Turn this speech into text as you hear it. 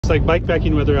like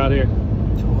bikepacking weather out here.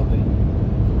 Totally.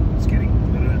 It's getting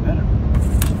better and better.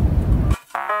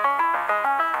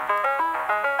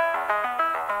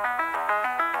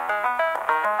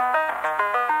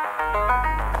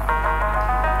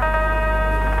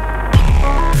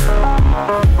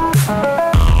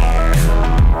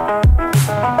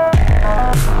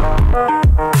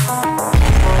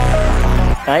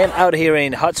 I am out here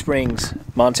in Hot Springs,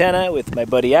 Montana with my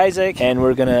buddy Isaac, and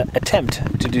we're gonna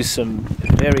attempt to do some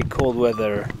very cold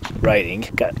weather riding.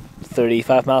 Got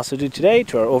 35 miles to do today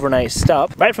to our overnight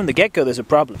stop. Right from the get-go there's a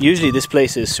problem. Usually this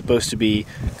place is supposed to be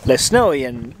less snowy,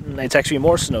 and it's actually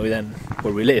more snowy than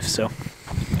where we live, so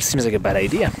it seems like a bad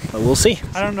idea, but we'll see.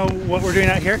 I don't know what we're doing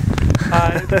out here.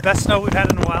 The best snow we've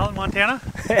had in a while in Montana.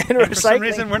 And for some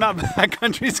reason we're not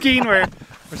backcountry skiing, we're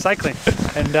cycling.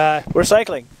 And we're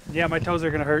cycling. Yeah, my toes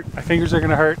are gonna hurt, my fingers are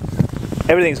gonna hurt.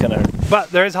 Everything's gonna hurt. But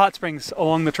there is hot springs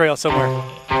along the trail somewhere.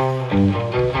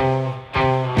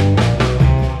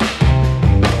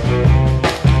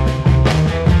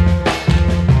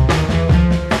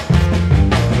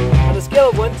 On a scale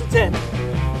of 1 to 10,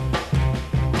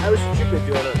 how should you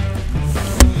do it?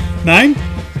 9?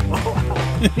 Oh,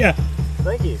 wow. Yeah.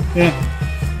 Thank you. Yeah.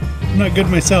 I'm not good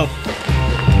myself.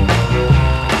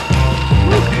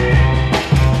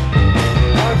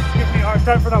 Gives me a hard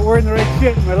time for not wearing the right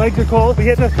shit. My legs are cold. We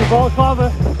hit this with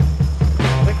balaclava.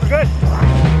 I think we're good.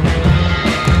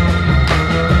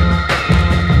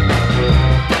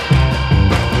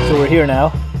 So we're here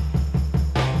now,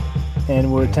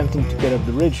 and we're attempting to get up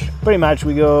the ridge. Pretty much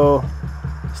we go,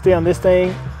 stay on this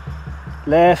thing,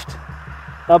 left,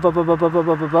 up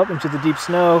into the deep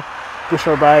snow, push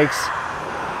our bikes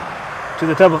to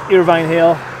the top of Irvine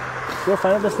Hill to our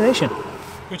final destination.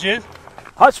 Which is?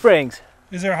 Hot Springs.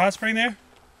 Is there a hot spring there?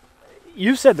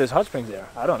 You said there's hot springs there.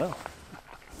 I don't know.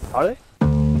 Are they?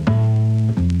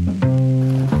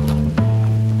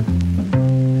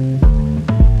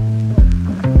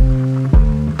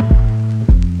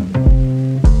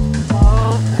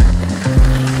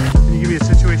 Can you give me a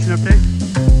situation update?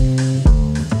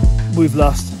 We've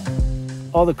lost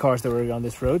all the cars that were on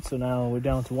this road, so now we're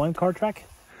down to one car track.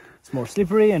 It's more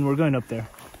slippery and we're going up there.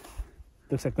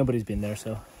 Looks like nobody's been there,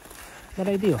 so not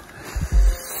ideal.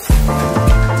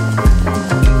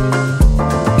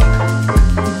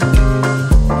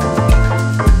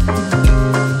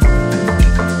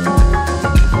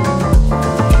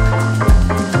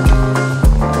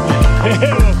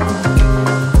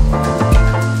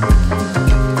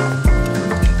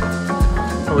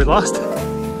 Are we lost?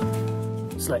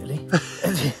 Slightly.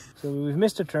 So we've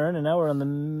missed a turn and now we're on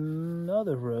the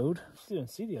other road. Still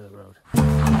didn't see the other road.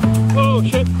 Oh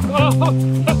shit! Oh!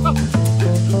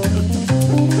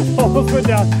 Almost went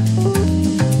down.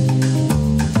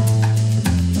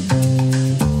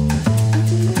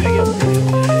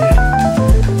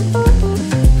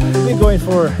 We've been going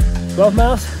for 12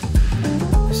 miles.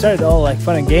 We started all like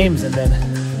fun and games, and then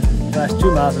the last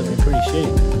 2 miles have been pretty shitty.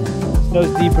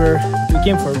 Snow's deeper. We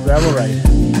came for a gravel ride.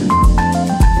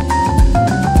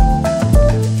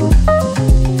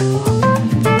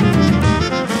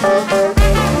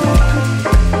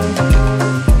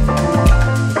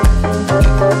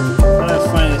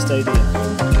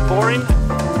 Boring,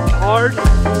 hard.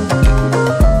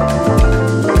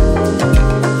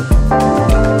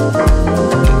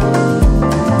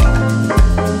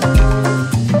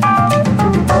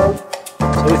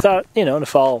 So we thought, you know, in a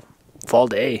fall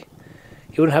day,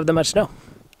 you wouldn't have that much snow.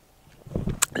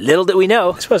 Little did we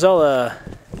know, this was all a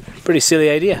pretty silly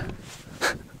idea.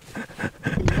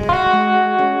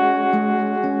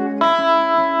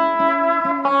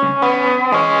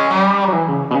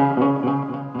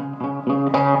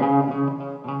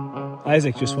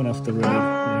 Isaac just went off the road there.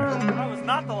 That was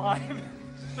not the line.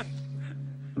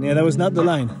 Yeah, that was not the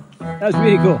line. That was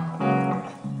really cool.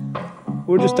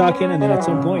 We're just talking, and then at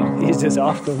some point, he's just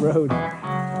off the road.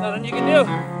 Nothing you can do.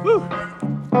 Woo!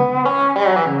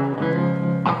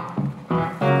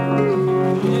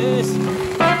 Yes.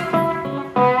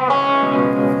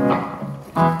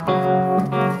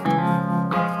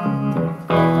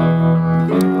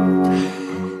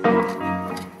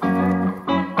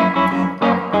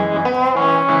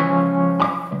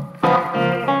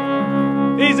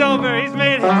 He's over. He's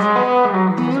made it.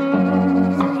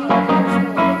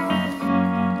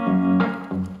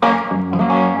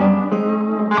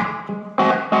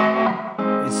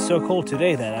 It's so cold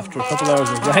today that after a couple hours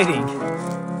of riding,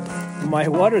 my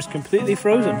water is completely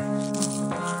frozen.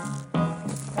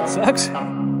 It sucks.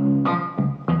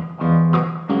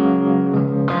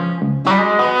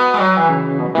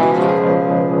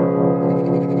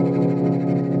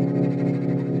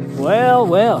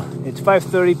 Well, it's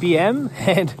 5:30 p.m.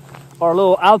 and our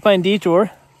little alpine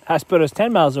detour has put us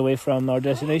 10 miles away from our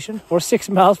destination, or 6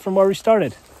 miles from where we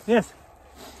started. Yes,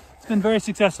 it's been very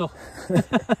successful.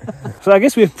 So I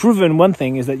guess we've proven one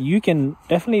thing, is that you can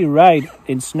definitely ride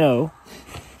in snow,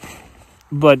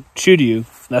 but should you?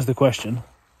 That's the question.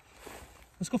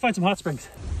 Let's go find some hot springs.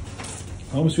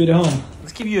 Home sweet home.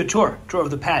 Let's give you a tour of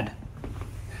the pad.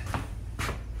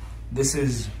 This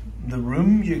is the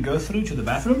room you go through to the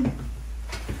bathroom.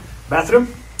 Bathroom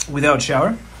without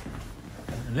shower.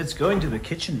 And let's go into the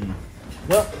kitchen.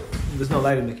 Well, there's no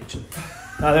light in the kitchen.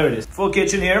 Ah, there it is. Full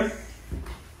kitchen here.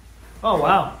 Oh,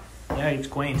 wow. Yeah, it's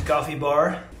quaint. Coffee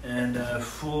bar and a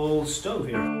full stove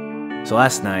here. So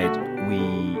last night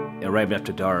we arrived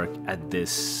after dark at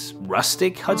this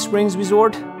rustic hot springs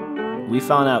resort. We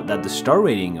found out that the star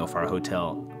rating of our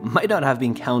hotel might not have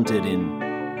been counted in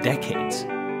decades.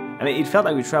 I mean, it felt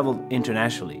like we traveled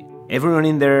internationally. Everyone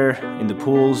in there, in the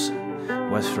pools,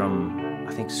 was from,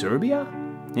 I think, Serbia?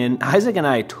 And Isaac and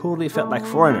I totally felt like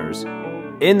foreigners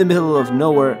in the middle of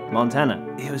nowhere,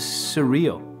 Montana. It was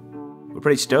surreal. We're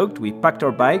pretty stoked. We packed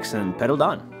our bikes and pedaled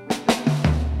on.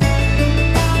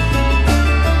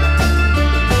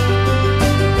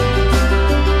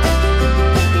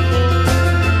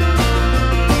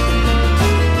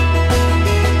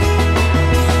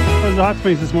 The hot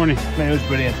springs this morning. Man, it was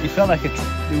brilliant. It felt like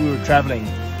we were traveling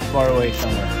far away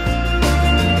somewhere.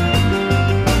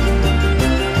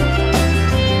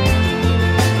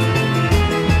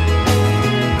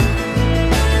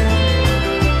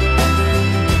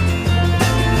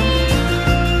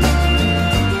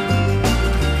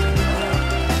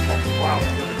 Wow.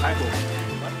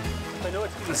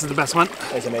 This is the best one.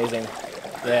 It's amazing.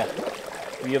 Yeah.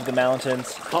 View of the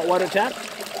mountains. Hot water tap,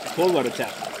 cold water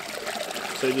tap.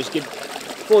 So you just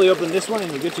fully open this one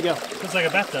and you're good to go. It's like a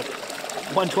bathtub.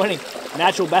 120.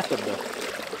 Natural bathtub though.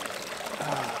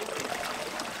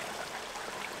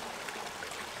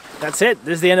 That's it.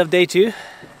 This is the end of day 2.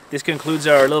 This concludes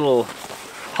our little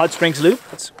hot springs loop.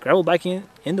 It's gravel biking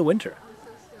in the winter.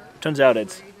 Turns out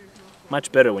it's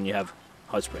much better when you have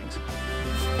hot springs.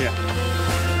 Yeah.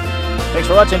 Thanks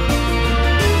for watching.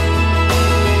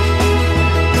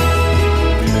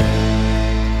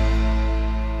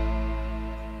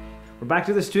 We're back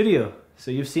to the studio. So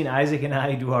you've seen Isaac and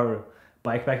I do our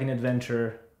bikepacking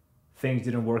adventure. Things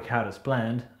didn't work out as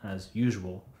planned, as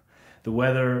usual. The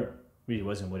weather really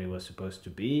wasn't what it was supposed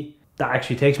to be. That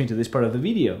actually takes me to this part of the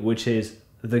video, which is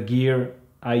the gear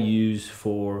I use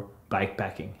for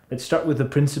bikepacking. Let's start with the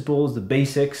principles, the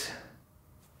basics,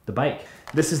 the bike.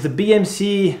 This is the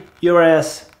BMC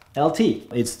URS LT.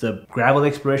 It's the gravel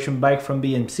exploration bike from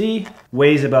BMC.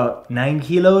 Weighs about 9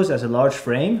 kilos as a large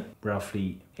frame,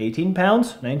 roughly 18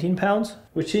 pounds, 19 pounds,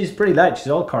 which is pretty light. She's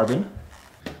all carbon.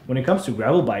 When it comes to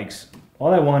gravel bikes,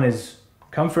 all I want is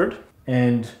comfort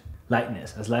and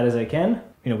lightness, as light as I can,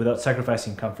 without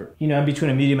sacrificing comfort. I'm between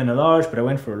a medium and a large, but I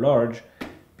went for a large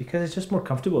because it's just more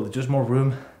comfortable. There's just more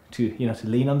room to, to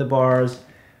lean on the bars,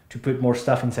 to put more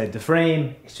stuff inside the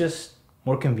frame. It's just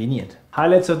more convenient.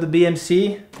 Highlights of the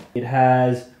BMC, it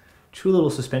has 2 little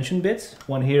suspension bits,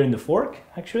 one here in the fork,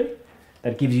 actually,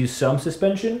 that gives you some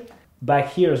suspension.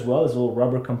 Back here as well is a little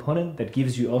rubber component that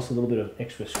gives you also a little bit of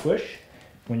extra squish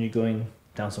when you're going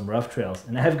down some rough trails.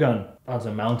 And I have gone on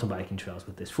some mountain biking trails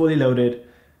with this, fully loaded,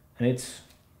 and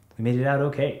we made it out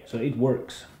okay, so it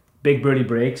works. Big birdie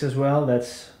brakes as well,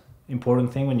 that's an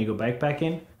important thing when you go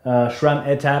bikepacking. SRAM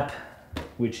ETAP,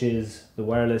 which is the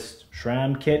wireless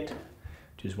SRAM kit,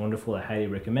 which is wonderful, I highly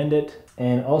recommend it.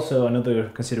 And also another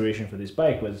consideration for this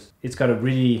bike was it's got a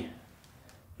really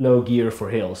low gear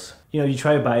for hills. You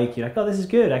try a bike, you're like, oh, this is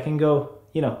good, I can go,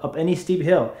 up any steep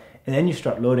hill. And then you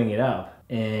start loading it up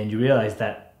and you realize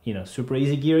that, super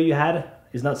easy gear you had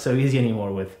is not so easy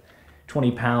anymore with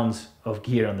 20 pounds of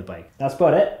gear on the bike. That's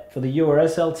about it for the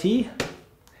URS LT.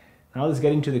 Now let's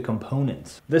get into the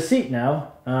components. The seat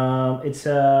now, it's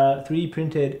a 3D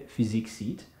printed Fizik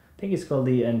seat. I think it's called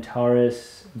the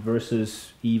Antares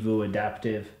versus Evo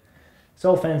Adaptive. It's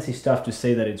all fancy stuff to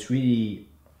say that it's really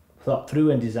thought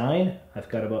through and designed. I've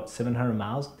got about 700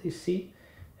 miles on this seat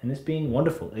and it's been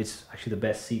wonderful. It's actually the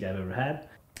best seat I've ever had.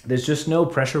 There's just no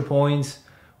pressure points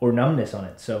or numbness on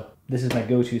it. So this is my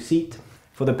go-to seat.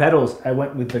 For the pedals, I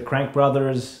went with the Crank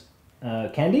Brothers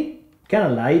Candy. Kind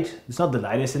of light. It's not the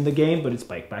lightest in the game, but it's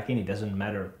bikepacking. It doesn't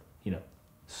matter,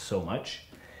 so much.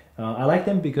 I like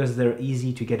them because they're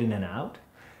easy to get in and out.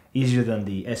 Easier than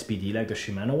the SPD, like the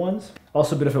Shimano ones.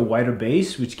 Also a bit of a wider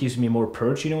base, which gives me more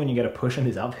perch, when you gotta push on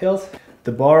these uphills.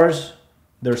 The bars,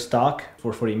 They're stock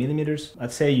for 40 millimeters.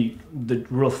 I'd say the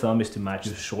rule of thumb is to match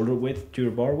the shoulder width to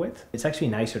your bar width. It's actually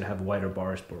nicer to have wider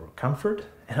bars for comfort,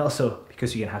 and also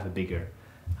because you can have a bigger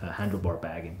handlebar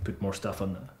bag and put more stuff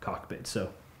on the cockpit.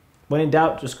 So when in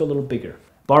doubt, just go a little bigger.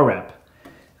 Bar wrap.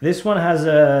 This one has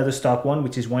the stock one,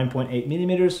 which is 1.8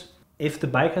 millimeters. If the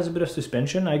bike has a bit of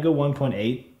suspension, I go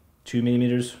 1.8, 2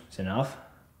 millimeters is enough.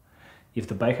 If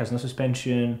the bike has no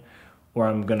suspension, or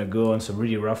I'm gonna go on some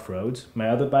really rough roads. My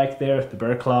other bike there, the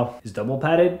Bear Claw, is double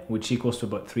padded, which equals to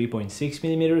about 3.6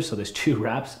 millimeters, so there's 2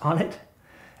 wraps on it.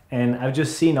 And I've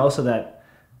just seen also that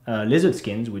Lizard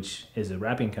Skins, which is a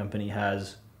wrapping company,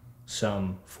 has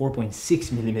some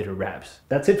 4.6 millimeter wraps.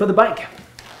 That's it for the bike.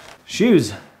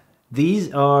 Shoes.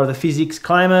 These are the Fizik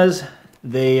Climas.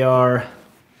 They are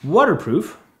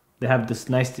waterproof. They have this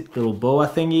nice little boa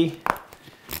thingy.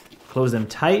 Close them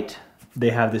tight.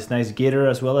 They have this nice gaiter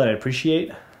as well that I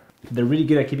appreciate. They're really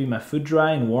good at keeping my foot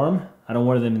dry and warm. I don't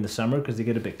wear them in the summer because they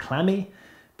get a bit clammy,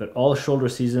 but all shoulder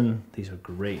season, these are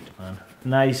great, man.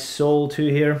 Nice sole too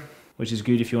here, which is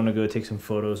good if you want to go take some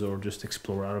photos or just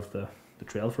explore out of the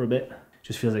trail for a bit.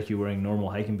 Just feels like you're wearing normal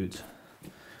hiking boots.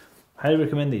 Highly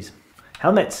recommend these.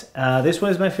 Helmets. This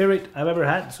one is my favorite I've ever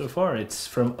had so far. It's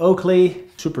from Oakley,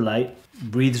 super light,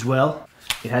 breathes well.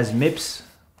 It has MIPS,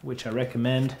 which I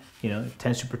recommend. You know, it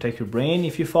tends to protect your brain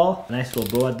if you fall. A nice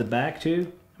little bow at the back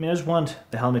too. I mean, I just want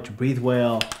the helmet to breathe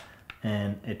well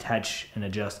and attach and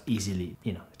adjust easily.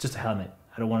 You know, it's just a helmet.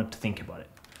 I don't want it to think about it.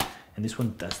 And this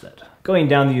one does that. Going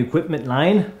down the equipment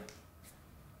line,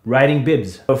 riding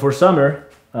bibs. But for summer,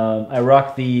 I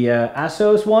rock the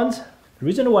Assos ones. The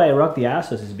reason why I rock the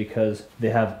Assos is because they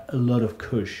have a lot of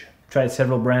cush. Tried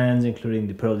several brands, including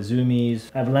the Pearl Izumis.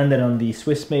 I've landed on the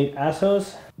Swiss-made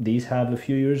Assos. These have a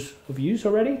few years of use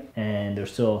already, and they're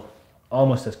still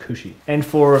almost as cushy. And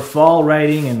for fall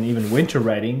riding and even winter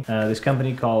riding, this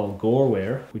company called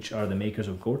Gore, which are the makers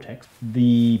of Gore-Tex.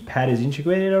 The pad is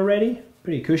integrated already,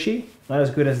 pretty cushy. Not as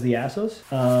good as the Assos.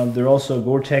 They're also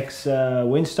Gore-Tex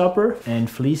Windstopper and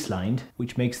fleece lined,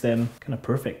 which makes them kind of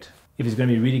perfect. If it's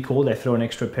gonna be really cold, I throw an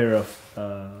extra pair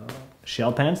of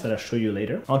shell pants that I'll show you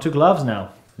later. Onto gloves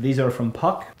now. These are from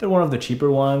Puck. They're one of the cheaper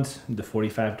ones, the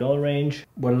 $45 range.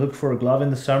 What I look for a glove in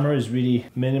the summer is really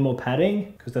minimal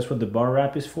padding, because that's what the bar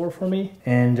wrap is for me.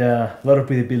 And a lot of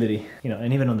breathability. You know,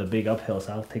 and even on the big uphills,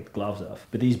 I'll take the gloves off.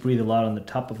 But these breathe a lot on the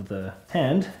top of the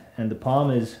hand, and the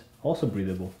palm is also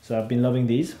breathable. So I've been loving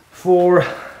these. For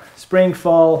spring,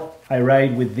 fall, I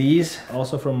ride with these,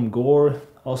 also from Gore.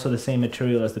 Also the same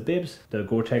material as the bibs, the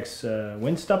Gore-Tex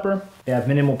Windstopper. They have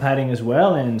minimal padding as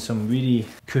well and some really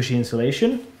cushy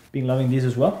insulation. Been loving these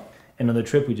as well. And on the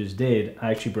trip we just did,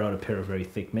 I actually brought a pair of very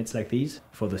thick mitts like these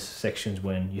for the sections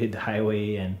when you hit the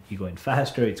highway and you're going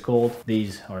faster, it's cold.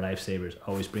 These are lifesavers,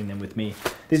 always bring them with me.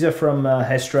 These are from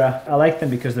Hestra. I like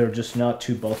them because they're just not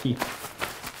too bulky.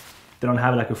 They don't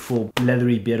have like a full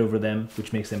leathery bit over them,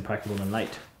 which makes them practical and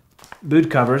light. Boot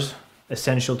covers.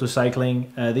 Essential to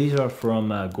cycling. These are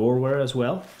from Gore as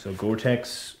well. So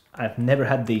Gore-Tex, I've never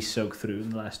had these soak through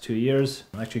in the last 2 years.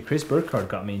 Actually, Chris Burkhardt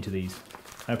got me into these.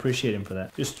 I appreciate him for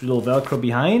that. Just a little Velcro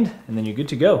behind and then you're good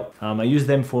to go. I use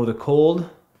them for the cold.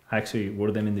 I actually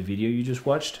wore them in the video you just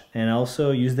watched. And I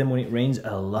also use them when it rains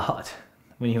a lot.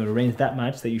 When it rains that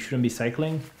much that you shouldn't be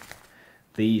cycling,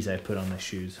 these I put on my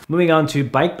shoes. Moving on to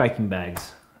bikepacking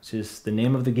bags, which is the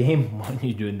name of the game when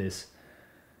you're doing this.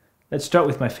 Let's start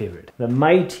with my favorite, the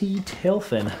Mighty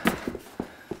Tailfin.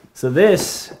 So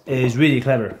this is really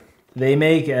clever. They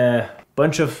make a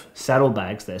bunch of saddle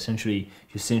bags that essentially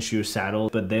you cinch your saddle,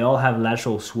 but they all have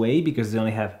lateral sway because they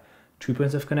only have 2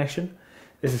 points of connection.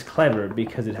 This is clever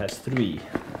because it has 3.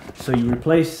 So you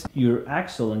replace your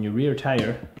axle on your rear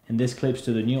tire, and this clips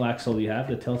to the new axle you have,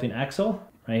 the Tailfin axle,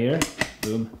 right here.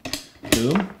 Boom,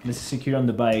 boom. This is secure on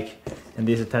the bike, and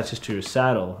this attaches to your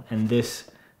saddle, and this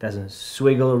doesn't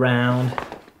swiggle around,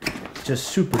 just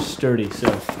super sturdy.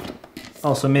 So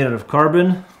also made out of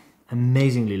carbon,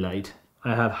 amazingly light.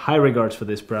 I have high regards for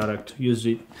this product, used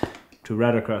it to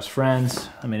ride across France.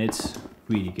 I mean, it's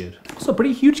really good. Also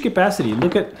pretty huge capacity.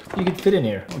 Look at, you could fit in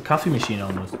here, a coffee machine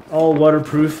almost. All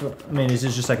waterproof. I mean, this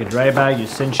is just like a dry bag, you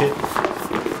cinch it,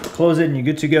 close it and you're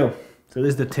good to go. So this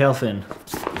is the Tailfin.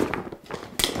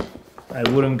 I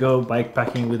wouldn't go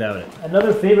bikepacking without it.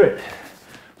 Another favorite,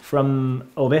 from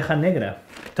Oveja Negra,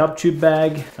 top tube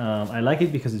bag. I like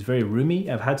it because it's very roomy.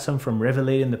 I've had some from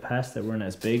Revelate in the past that weren't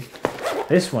as big.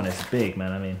 This one is big,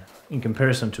 man. I mean, in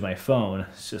comparison to my phone,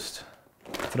 it's just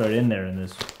throw it in there and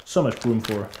there's so much room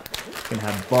for. You can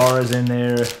have bars in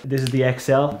there. This is the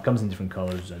XL. It comes in different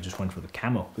colors. I just went for the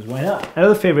camo, because why not?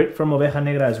 Another favorite from Oveja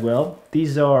Negra as well.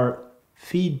 These are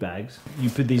feed bags. You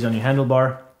put these on your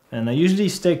handlebar And I usually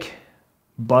stick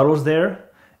bottles there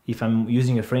if I'm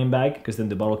using a frame bag, because then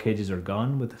the bottle cages are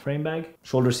gone with the frame bag.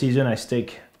 Shoulder season, I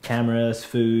stick cameras,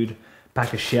 food,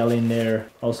 pack a shell in there.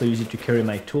 Also use it to carry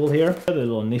my tool here, the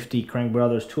little nifty Crank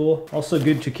Brothers tool. Also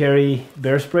good to carry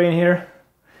bear spray in here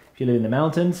if you live in the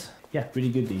mountains. Yeah, really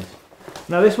good these.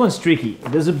 Now this one's tricky.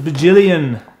 There's a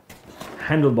bajillion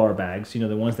handlebar bags, you know,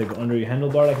 the ones that go under your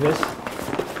handlebar like this.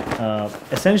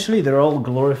 Essentially they're all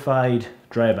glorified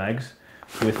dry bags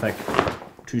with like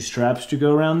 2 straps to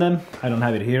go around them. I don't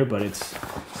have it here, but it's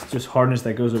just harness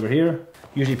that goes over here.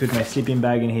 Usually put my sleeping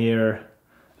bag in here,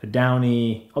 a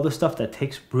downy, all the stuff that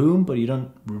takes room but you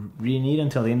don't really need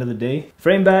until the end of the day.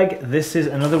 Frame bag, this is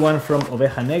another one from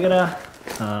Oveja Negra.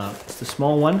 It's the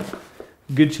small one.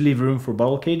 Good to leave room for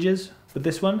bottle cages with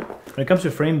this one. When it comes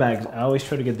to frame bags, I always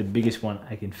try to get the biggest one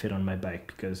I can fit on my bike,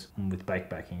 because with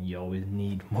bikepacking you always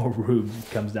need more room.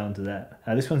 It comes down to that.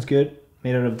 This one's good,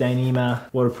 made out of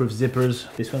Dyneema, waterproof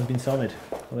zippers. This one's been solid.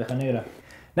 Oveja Negra.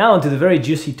 Now onto the very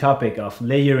juicy topic of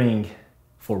layering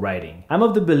for riding. I'm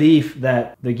of the belief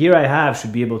that the gear I have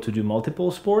should be able to do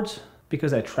multiple sports.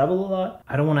 Because I travel a lot,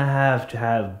 I don't want to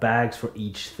have bags for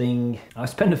each thing. I've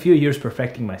spent a few years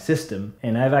perfecting my system,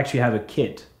 and I've actually have a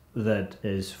kit that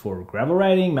is for gravel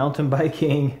riding, mountain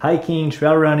biking, hiking,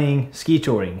 trail running, ski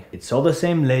touring. It's all the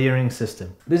same layering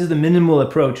system. This is the minimal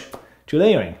approach to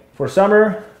layering. For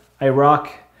summer, I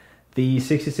rock the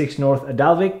 66 North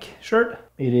Aðalvík shirt.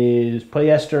 It is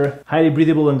polyester, highly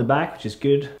breathable in the back, which is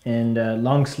good, and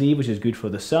long sleeve, which is good for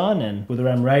the sun. And whether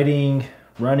I'm riding,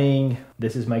 running,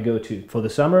 this is my go-to. For the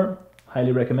summer,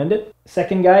 highly recommend it.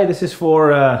 Second guy, this is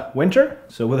for winter.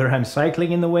 So whether I'm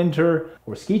cycling in the winter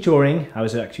or ski touring, I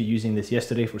was actually using this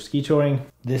yesterday for ski touring.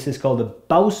 This is called the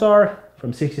Basar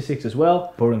from 66 as well.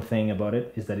 Important thing about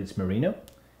it is that it's Merino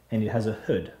and it has a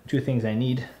hood. 2 things I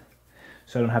need,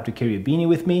 so I don't have to carry a beanie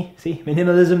with me. See,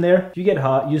 minimalism there. If you get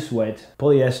hot, you sweat.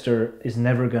 Polyester is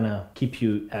never gonna keep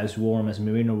you as warm as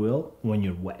Merino will when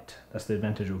you're wet. That's the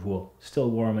advantage of wool. Still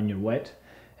warm when you're wet,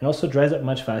 and also dries up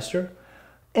much faster,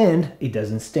 and it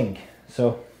doesn't stink.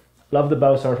 So, love the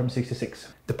Basar from 66.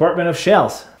 Department of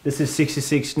shells. This is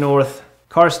 66 North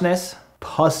Karsnes.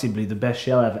 Possibly the best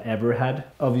shell I've ever had.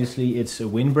 Obviously, it's a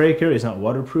windbreaker. It's not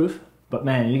waterproof. But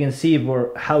man, you can see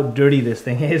how dirty this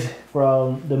thing is for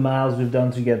all the miles we've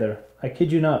done together. I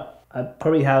kid you not, I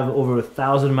probably have over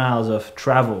 1,000 miles of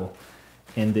travel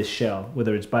in this shell,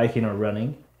 whether it's biking or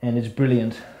running, and it's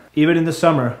brilliant. Even in the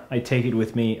summer, I take it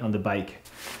with me on the bike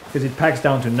because it packs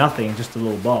down to nothing, just a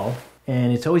little ball.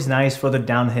 And it's always nice further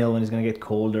downhill when it's gonna get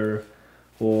colder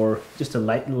or just a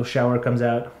light little shower comes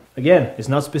out. Again, it's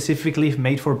not specifically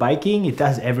made for biking, it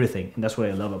does everything, and that's what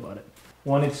I love about it.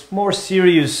 When it's more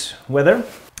serious weather,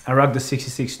 I rock the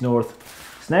 66 North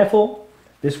Snaffle.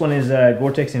 This one is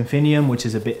Gore-Tex Infinium, which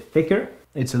is a bit thicker.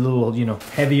 It's a little, you know,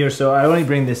 heavier, so I only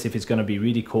bring this if it's gonna be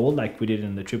really cold, like we did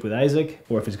in the trip with Isaac,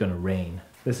 or if it's gonna rain.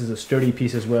 This is a sturdy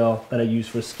piece as well that I use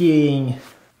for skiing,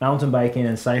 mountain biking,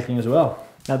 and cycling as well.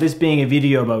 Now, this being a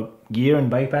video about gear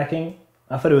and bikepacking,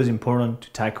 I thought it was important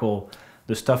to tackle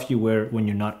the stuff you wear when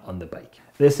you're not on the bike.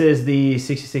 This is the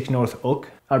 66 North Oak.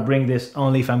 I'll bring this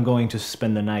only if I'm going to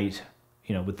spend the night,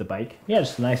 you know, with the bike. Yeah,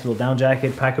 just a nice little down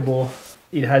jacket, packable.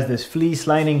 It has this fleece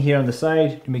lining here on the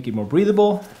side to make it more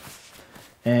breathable,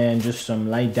 and just some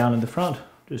light down in the front.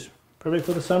 Just perfect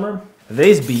for the summer.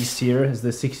 This beast here is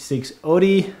the 66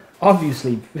 Oddi.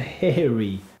 Obviously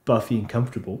very puffy and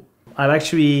comfortable. I've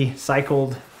actually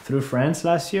cycled through France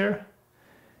last year,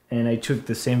 and I took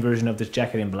the same version of this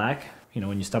jacket in black. You know,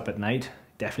 when you stop at night,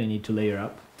 definitely need to layer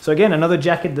up. So again, another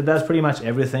jacket that does pretty much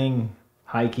everything.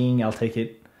 Hiking, I'll take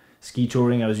it. Ski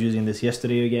touring, I was using this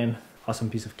yesterday again. Awesome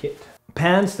piece of kit.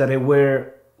 Pants that I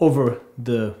wear over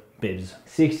the BIBS.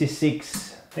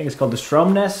 66, I think it's called the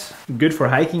SUNNIES. Good for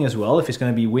hiking as well if it's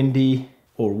gonna be windy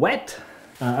or wet.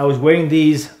 I was wearing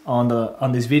these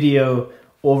on this video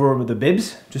over the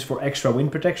BIBS just for extra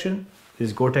wind protection. This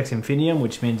is Gore-Tex Infinium,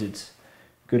 which means it's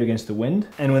good against the wind.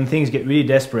 And when things get really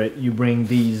desperate, you bring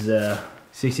these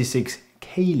 66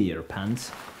 Keilir pants,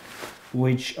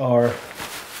 which are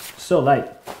so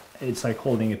light. It's like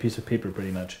holding a piece of paper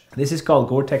pretty much. This is called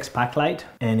Gore-Tex Paclite,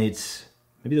 and it's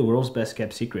maybe the world's best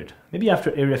kept secret. Maybe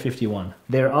after Area 51.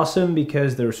 They're awesome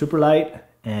because they're super light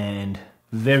and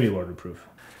very waterproof.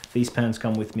 These pants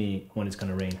come with me when it's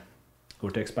gonna rain.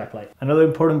 Gore-Tex Paclite. Another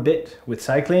important bit with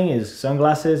cycling is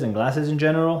sunglasses and glasses in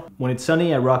general. When it's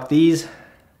sunny, I rock these.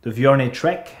 The Vuarnet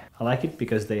Trek. I like it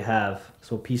because they have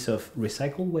a piece of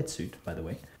recycled wetsuit, by the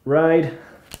way. Ride,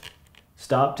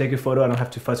 stop, take a photo. I don't have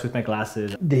to fuss with my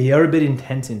glasses. They are a bit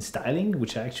intense in styling,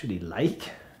 which I actually like.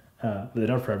 but they're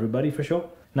not for everybody for sure.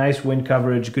 Nice wind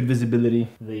coverage, good visibility.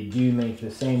 They do make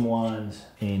the same ones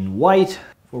in white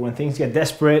for when things get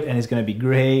desperate and it's gonna be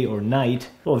gray or night.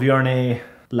 Well, Vuarnet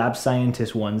Lab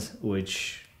Scientist ones,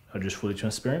 which are just fully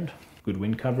transparent. Good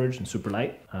wind coverage and super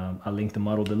light. I'll link the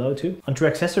model below too. Onto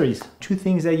accessories. Two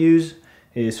things I use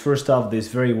is first off this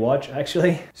very watch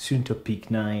actually, Suunto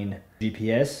Peak 9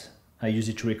 GPS. I use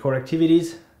it to record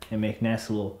activities and make nice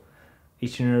little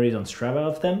itineraries on Strava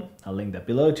of them. I'll link that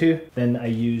below too. Then I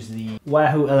use the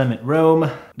Wahoo Element Roam.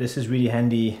 This is really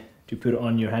handy to put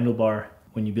on your handlebar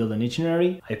when you build an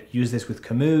itinerary. I use this with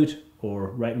Komoot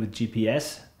or Ride with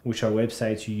GPS, which are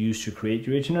websites you use to create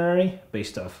your itinerary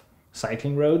based off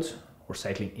cycling roads or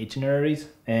cycling itineraries.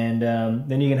 And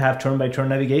then you can have turn-by-turn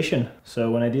navigation.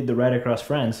 So when I did the ride across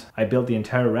France, I built the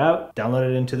entire route,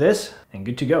 downloaded it into this, and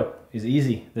good to go. It's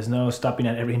easy. There's no stopping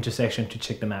at every intersection to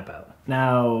check the map out.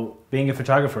 Now, being a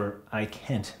photographer, I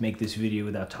can't make this video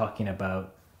without talking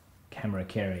about camera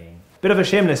carrying. Bit of a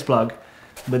shameless plug,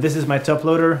 but this is my top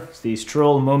loader. It's the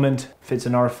Stroll Moment. Fits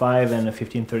an R5 and a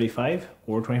 1535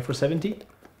 or 2470.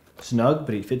 Snug,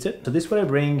 but it fits it. So this is what I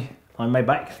bring on my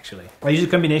bike actually. I use a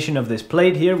combination of this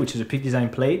plate here, which is a Peak Design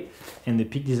plate, and the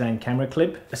Peak Design camera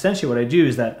clip. Essentially what I do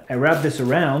is that I wrap this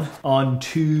around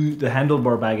onto the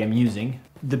handlebar bag I'm using.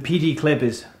 The PD clip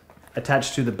is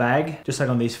attached to the bag, just like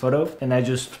on this photo, and I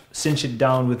just cinch it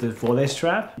down with the volley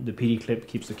strap. The PD clip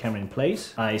keeps the camera in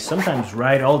place. I sometimes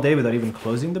ride all day without even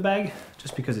closing the bag,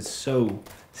 just because it's so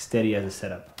steady as a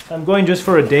setup. I'm going just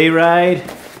for a day ride,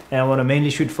 and I want to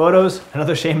mainly shoot photos.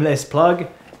 Another shameless plug.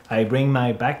 I bring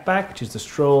my backpack, which is the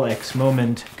Stroll X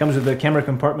Moment. It comes with a camera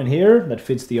compartment here that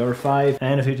fits the R5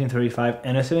 and a 1535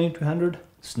 and a 7200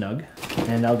 snug.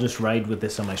 And I'll just ride with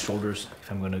this on my shoulders if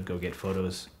I'm gonna go get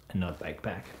photos and not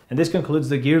backpack. And this concludes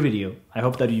the gear video. I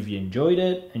hope that you've enjoyed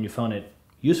it and you found it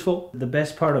useful. The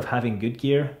best part of having good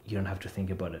gear, you don't have to think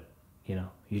about it. You know,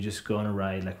 you just go on a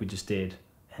ride like we just did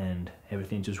and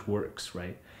everything just works,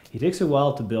 right? It takes a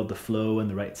while to build the flow and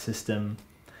the right system,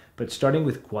 but starting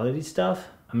with quality stuff,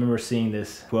 I remember seeing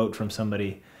this quote from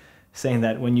somebody saying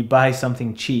that when you buy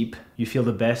something cheap, you feel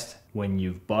the best when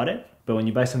you've bought it. But when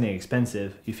you buy something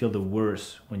expensive, you feel the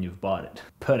worst when you've bought it.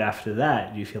 But after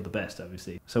that, you feel the best,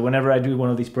 obviously. So whenever I do one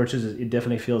of these purchases, it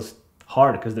definitely feels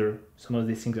hard because some of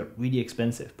these things are really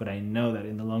expensive. But I know that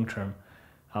in the long term,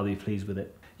 I'll be pleased with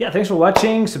it. Yeah, thanks for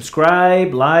watching.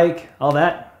 Subscribe, like, all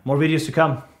that. More videos to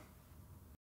come.